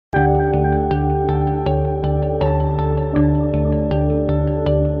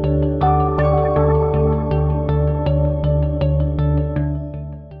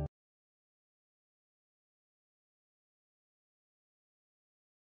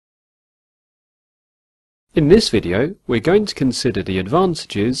In this video, we're going to consider the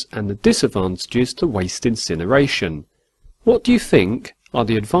advantages and the disadvantages to waste incineration. What do you think are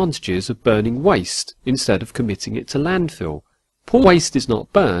the advantages of burning waste instead of committing it to landfill? If waste is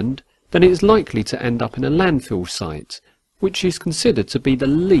not burned, then it is likely to end up in a landfill site, which is considered to be the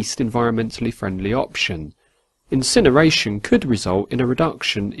least environmentally friendly option. Incineration could result in a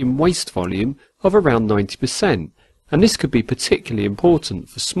reduction in waste volume of around 90%, and this could be particularly important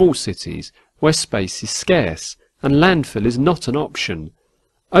for small cities where space is scarce and landfill is not an option.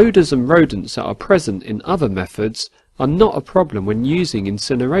 Odours and rodents that are present in other methods are not a problem when using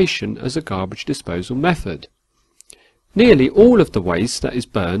incineration as a garbage disposal method. Nearly all of the waste that is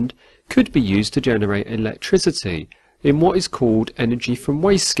burned could be used to generate electricity in what is called energy from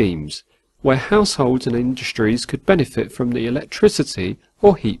waste schemes, where households and industries could benefit from the electricity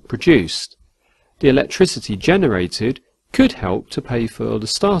or heat produced. The electricity generated could help to pay for the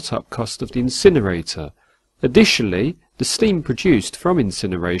start-up cost of the incinerator. Additionally, the steam produced from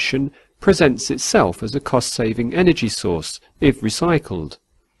incineration presents itself as a cost-saving energy source if recycled.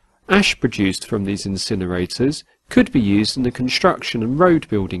 Ash produced from these incinerators could be used in the construction and road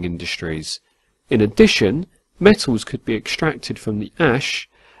building industries. In addition, metals could be extracted from the ash,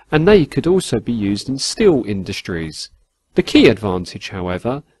 and they could also be used in steel industries. The key advantage,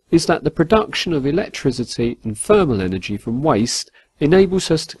 however, is that the production of electricity and thermal energy from waste enables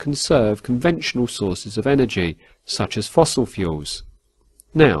us to conserve conventional sources of energy, such as fossil fuels.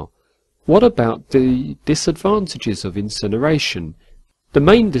 Now, what about the disadvantages of incineration? The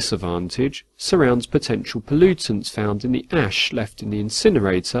main disadvantage surrounds potential pollutants found in the ash left in the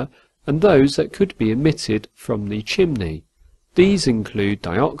incinerator and those that could be emitted from the chimney. These include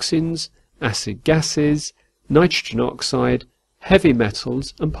dioxins, acid gases, nitrogen oxide, heavy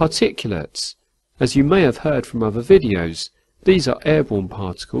metals and particulates. As you may have heard from other videos, these are airborne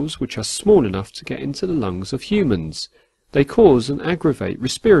particles which are small enough to get into the lungs of humans. They cause and aggravate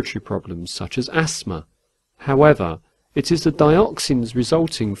respiratory problems such as asthma. However, it is the dioxins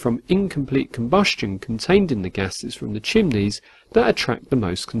resulting from incomplete combustion contained in the gases from the chimneys that attract the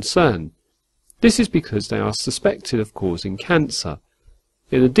most concern. This is because they are suspected of causing cancer.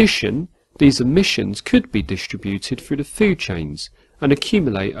 In addition, these emissions could be distributed through the food chains and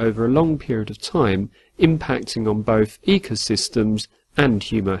accumulate over a long period of time, impacting on both ecosystems and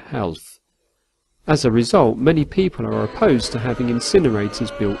human health. As a result, many people are opposed to having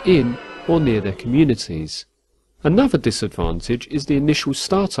incinerators built in or near their communities. Another disadvantage is the initial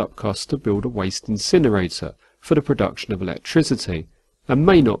start-up cost to build a waste incinerator for the production of electricity, and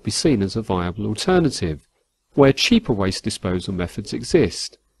may not be seen as a viable alternative, where cheaper waste disposal methods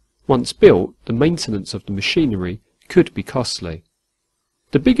exist. Once built, the maintenance of the machinery could be costly.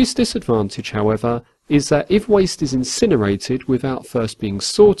 The biggest disadvantage, however, is that if waste is incinerated without first being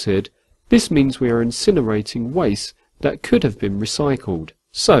sorted, this means we are incinerating waste that could have been recycled.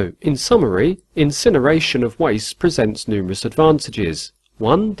 So, in summary, incineration of waste presents numerous advantages.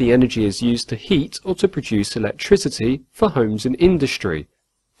 1. The energy is used to heat or to produce electricity for homes and industry.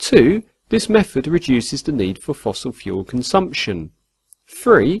 2. This method reduces the need for fossil fuel consumption.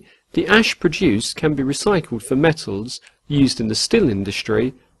 3. The ash produced can be recycled for metals used in the steel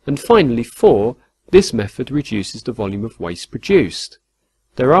industry. And finally 4. This method reduces the volume of waste produced.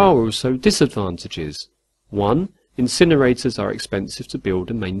 There are also disadvantages. 1. Incinerators are expensive to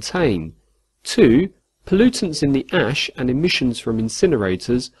build and maintain. 2. Pollutants in the ash and emissions from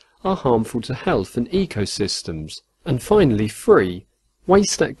incinerators are harmful to health and ecosystems. And finally 3.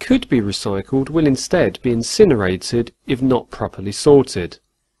 Waste that could be recycled will instead be incinerated if not properly sorted.